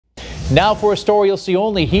Now for a story you'll see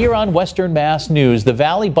only here on Western Mass News. The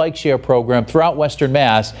Valley Bike Share program throughout Western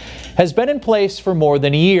Mass has been in place for more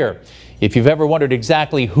than a year. If you've ever wondered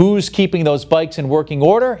exactly who's keeping those bikes in working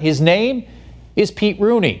order, his name is Pete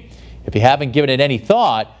Rooney. If you haven't given it any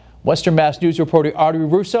thought, Western Mass News reporter Audrey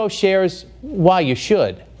Russo shares why you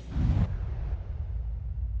should.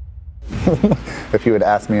 If you had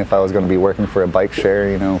asked me if I was going to be working for a bike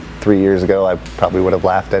share, 3 years ago, I probably would have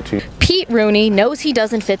laughed at you. Pete Rooney knows he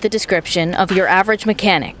doesn't fit the description of your average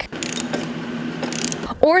mechanic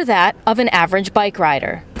or that of an average bike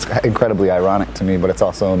rider. It's incredibly ironic to me, but it's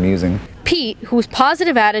also amusing. Pete, whose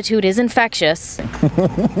positive attitude is infectious,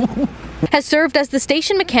 has served as the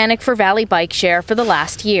station mechanic for Valley Bike Share for the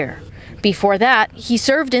last year. Before that, he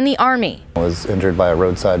served in the Army. I was injured by a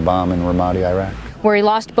roadside bomb in Ramadi, Iraq, where he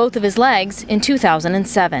lost both of his legs in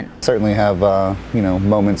 2007. Certainly have,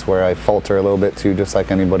 moments where I falter a little bit too, just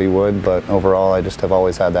like anybody would, but overall I just have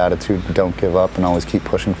always had the attitude to don't give up and always keep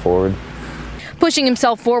pushing forward. Pushing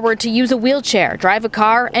himself forward to use a wheelchair, drive a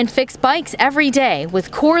car, and fix bikes every day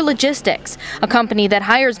with Core Logistics, a company that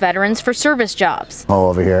hires veterans for service jobs. All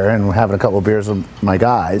over here and having a couple of beers with my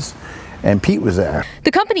guys, and Pete was there.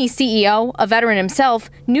 The company's CEO, a veteran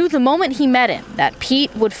himself, knew the moment he met him that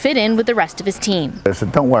Pete would fit in with the rest of his team. I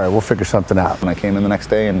said, don't worry, we'll figure something out. And I came in the next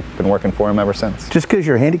day and been working for him ever since. Just because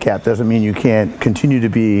you're handicapped doesn't mean you can't continue to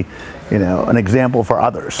be, an example for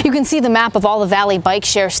others. You can see the map of all the Valley Bike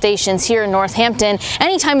Share stations here in Northampton.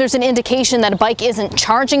 Anytime there's an indication that a bike isn't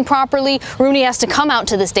charging properly, Rooney has to come out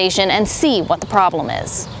to the station and see what the problem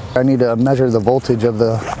is. I need to measure the voltage of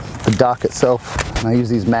the dock itself. And I use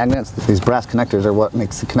these magnets. These brass connectors are what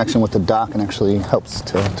makes the connection with the dock and actually helps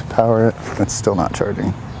to power it. It's still not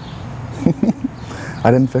charging.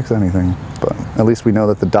 I didn't fix anything, but at least we know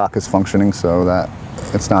that the dock is functioning so that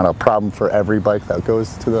it's not a problem for every bike that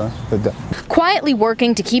goes to the dock. Quietly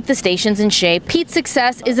working to keep the stations in shape, Pete's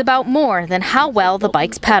success is about more than how well the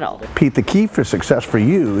bikes pedal. Pete, the key for success for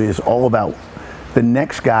you is all about the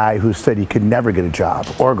next guy who said he could never get a job,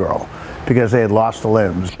 or girl, because they had lost the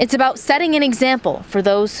limbs. It's about setting an example for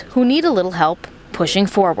those who need a little help pushing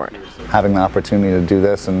forward. Having the opportunity to do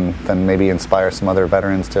this and then maybe inspire some other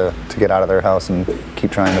veterans to get out of their house and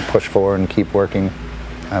keep trying to push forward and keep working,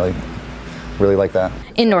 I really like that.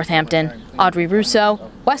 In Northampton, Audrey Russo,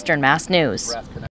 Western Mass News.